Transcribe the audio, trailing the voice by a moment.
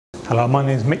Hello, my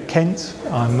name is Mick Kent.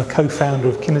 I'm the co-founder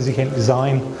of Kinnersley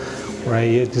Design. We're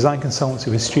a design consultancy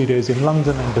with studios in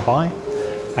London and Dubai,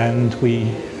 and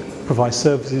we provide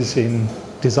services in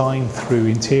design through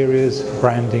interiors,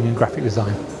 branding and graphic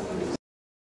design.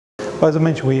 Well, as I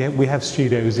mentioned, we have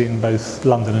studios in both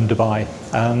London and Dubai,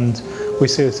 and we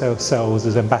see ourselves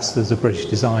as ambassadors of British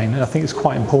design, and I think it's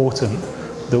quite important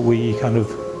that we kind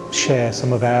of share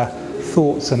some of our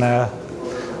thoughts and our,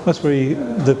 that's really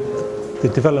the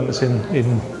developments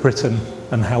in Britain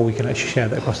and how we can actually share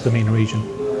that across the MENA region.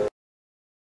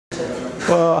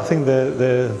 Well, I think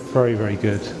they're very, very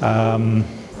good. 10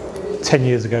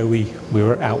 years ago we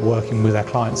were out working with our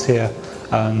clients here,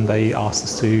 and they asked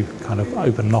us to kind of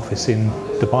open an office in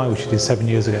Dubai, which we did 7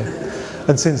 years ago.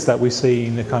 And since that we've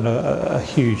seen a kind of a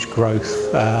huge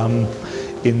growth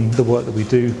in the work that we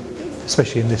do,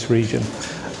 especially in this region,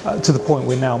 to the point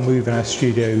we're now moving our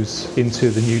studios into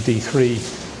the new D3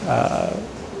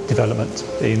 development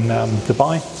in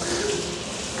Dubai,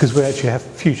 because we actually have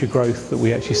future growth that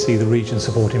we actually see the region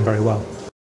supporting very well.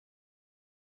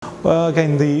 Well,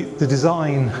 again, the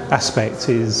design aspect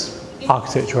is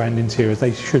architecture and interiors.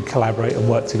 They should collaborate and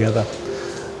work together.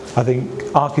 I think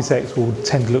architects will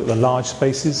tend to look at the large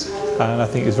spaces, and I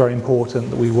think it's very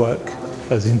important that we work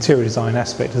as the interior design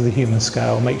aspect of the human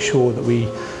scale, make sure that we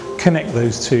connect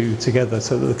those two together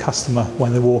so that the customer,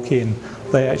 when they walk in,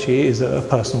 they actually is at a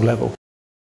personal level.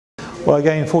 Well,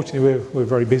 again, fortunately we're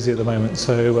very busy at the moment,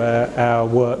 so our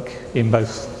work in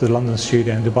both the London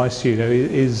studio and Dubai studio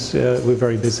is we're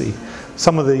very busy.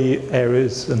 Some of the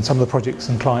areas and some of the projects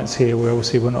and clients here, we're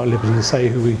not at liberty to say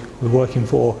who we're working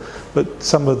for, but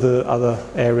some of the other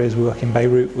areas, we work in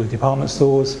Beirut with department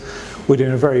stores. We're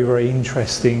doing a very, very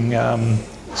interesting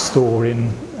store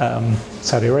in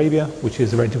Saudi Arabia, which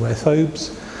is the ready-to-wear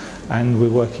thobes, and we're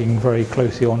working very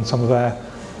closely on some of our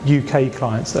UK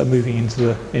clients that are moving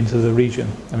into the region.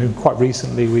 I mean, quite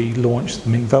recently we launched the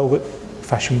Mint Velvet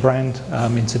fashion brand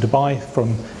into Dubai.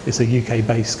 It's a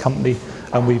UK-based company,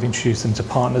 and we've introduced them to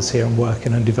partners here and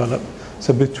working and develop.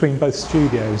 So between both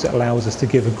studios, it allows us to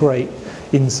give a great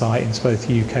insight into both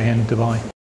UK and Dubai.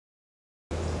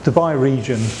 Dubai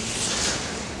region,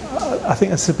 I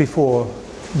think I said before,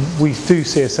 we do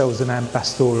see ourselves as an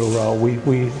ambassadorial role.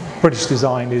 British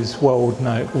design is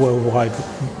worldwide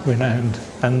renowned,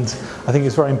 and I think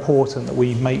it's very important that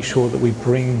we make sure that we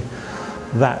bring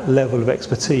that level of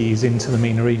expertise into the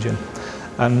MENA region,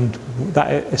 and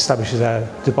that establishes our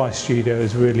Dubai studio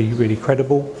as really, really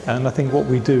credible. And I think what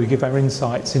we do, we give our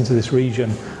insights into this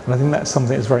region, and I think that's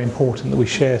something that's very important, that we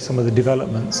share some of the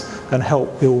developments and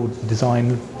help build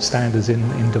design standards in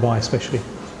Dubai especially.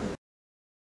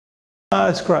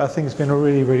 It's great. I think it's been a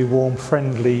really, really warm,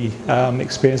 friendly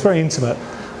experience, very intimate,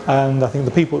 and I think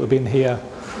the people that have been here,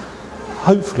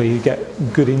 hopefully you get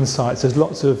good insights. There's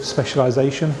lots of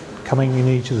specialisation coming in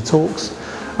each of the talks,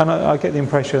 and I get the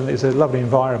impression that it's a lovely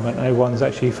environment and everyone's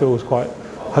actually feels quite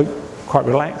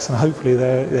relaxed, and hopefully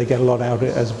they get a lot out of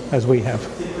it as we have.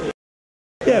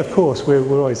 Yeah, of course, we're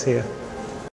always here.